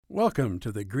Welcome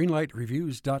to the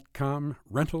GreenlightReviews.com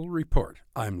Rental Report.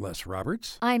 I'm Les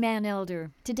Roberts. I'm Ann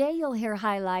Elder. Today you'll hear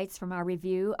highlights from our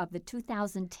review of the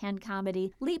 2010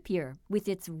 comedy Leap Year. With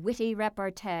its witty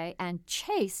repartee and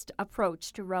chaste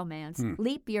approach to romance,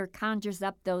 Leap Year conjures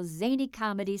up those zany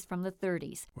comedies from the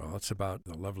 30s. Well, it's about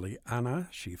the lovely Anna.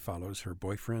 She follows her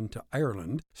boyfriend to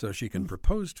Ireland so she can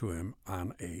propose to him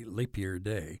on a leap year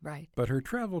day. Right. But her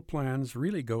travel plans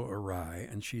really go awry,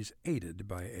 and she's aided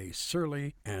by a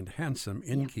surly and handsome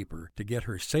innkeeper to get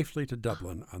her safely to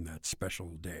Dublin on that special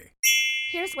day.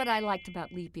 Here's what I liked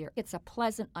about Leap Year. It's a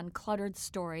pleasant, uncluttered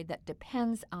story that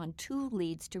depends on two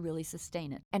leads to really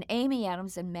sustain it. And Amy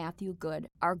Adams and Matthew Goode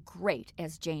are great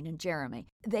as Jane and Jeremy.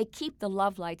 They keep the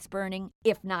love lights burning,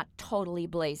 if not totally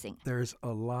blazing. There's a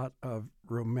lot of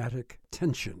romantic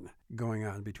tension going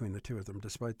on between the two of them,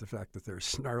 despite the fact that they're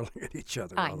snarling at each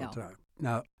other all the time.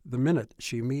 Now, the minute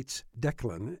she meets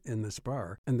Declan in this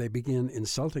bar and they begin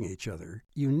insulting each other,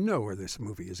 you know where this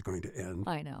movie is going to end.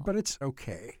 I know. But it's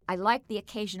okay. I like the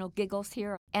occasional giggles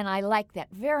here, and I like that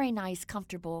very nice,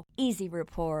 comfortable, easy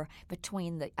rapport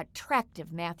between the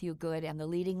attractive Matthew Goode and the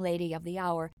leading lady of the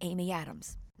hour, Amy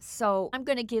Adams. So I'm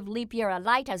going to give Leap Year a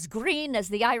light as green as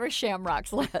the Irish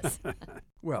Shamrocks, Les.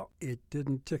 Well, it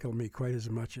didn't tickle me quite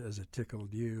as much as it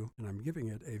tickled you, and I'm giving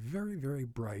it a very, very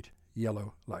bright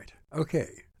yellow light. Okay,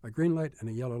 a green light and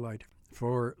a yellow light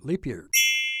for Leap Year.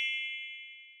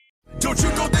 Don't you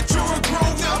know that you're a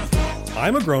grown-up?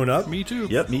 I'm a grown-up. Me too.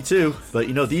 Yep, me too. But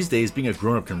you know, these days being a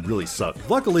grown-up can really suck.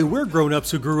 Luckily, we're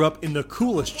grown-ups who grew up in the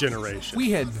coolest generation.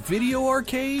 We had video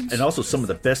arcades. And also some of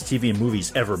the best TV and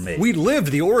movies ever made. We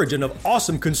lived the origin of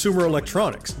awesome consumer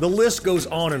electronics. The list goes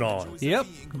on and on. Yep,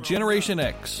 Generation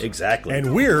X. Exactly.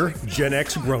 And we're Gen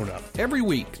X grown-up. Every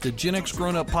week, the Gen X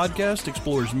Grown Up podcast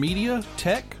explores media,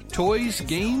 tech, toys,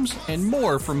 games, and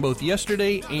more from both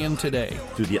yesterday and today.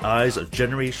 Through the eyes of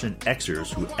Generation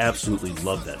Xers who absolutely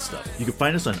love that stuff. You can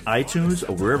find us on iTunes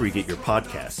or wherever you get your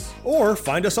podcasts. Or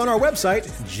find us on our website,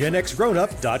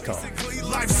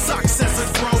 genxgrownup.com. Life sucks as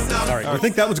a grown-up. All right, you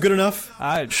think that was good enough?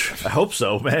 I hope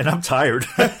so, man. I'm tired.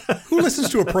 Who listens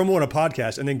to a promo on a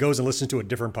podcast and then goes and listens to a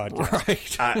different podcast?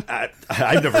 Right.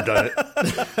 I've never done it.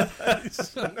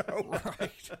 No.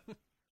 Right.